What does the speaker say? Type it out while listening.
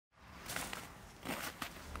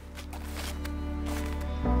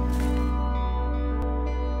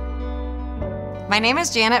My name is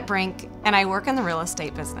Janet Brink, and I work in the real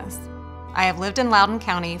estate business. I have lived in Loudoun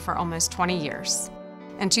County for almost 20 years.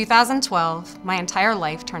 In 2012, my entire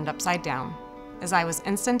life turned upside down, as I was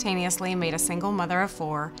instantaneously made a single mother of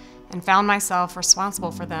 4 and found myself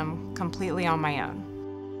responsible for them completely on my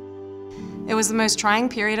own. It was the most trying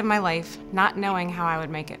period of my life, not knowing how I would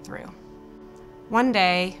make it through. One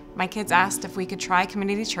day, my kids asked if we could try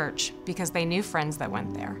community church because they knew friends that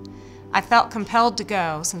went there. I felt compelled to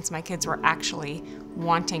go since my kids were actually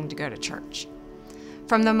wanting to go to church.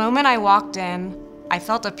 From the moment I walked in, I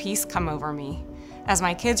felt a peace come over me as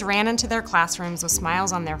my kids ran into their classrooms with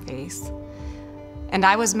smiles on their face, and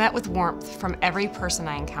I was met with warmth from every person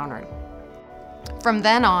I encountered. From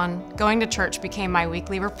then on, going to church became my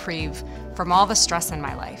weekly reprieve from all the stress in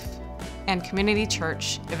my life, and community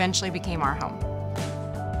church eventually became our home.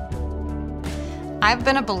 I've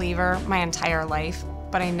been a believer my entire life,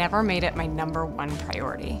 but I never made it my #1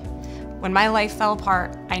 priority. When my life fell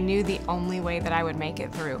apart, I knew the only way that I would make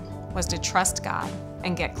it through was to trust God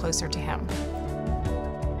and get closer to Him.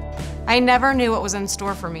 I never knew what was in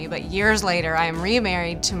store for me, but years later, I am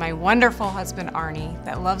remarried to my wonderful husband, Arnie,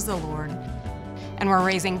 that loves the Lord, and we're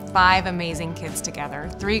raising 5 amazing kids together,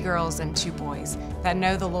 3 girls and 2 boys, that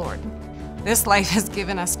know the Lord. This life has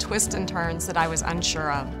given us twists and turns that I was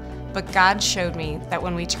unsure of, but God showed me that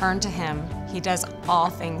when we turn to Him, He does all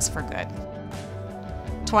things for good.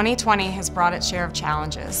 2020 has brought its share of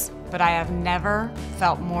challenges, but I have never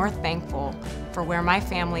felt more thankful for where my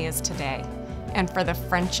family is today and for the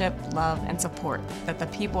friendship, love, and support that the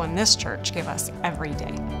people in this church give us every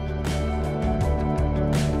day.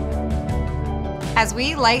 As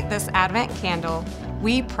we light this Advent candle,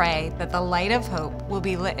 we pray that the light of hope will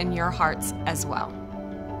be lit in your hearts as well.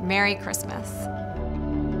 Merry Christmas.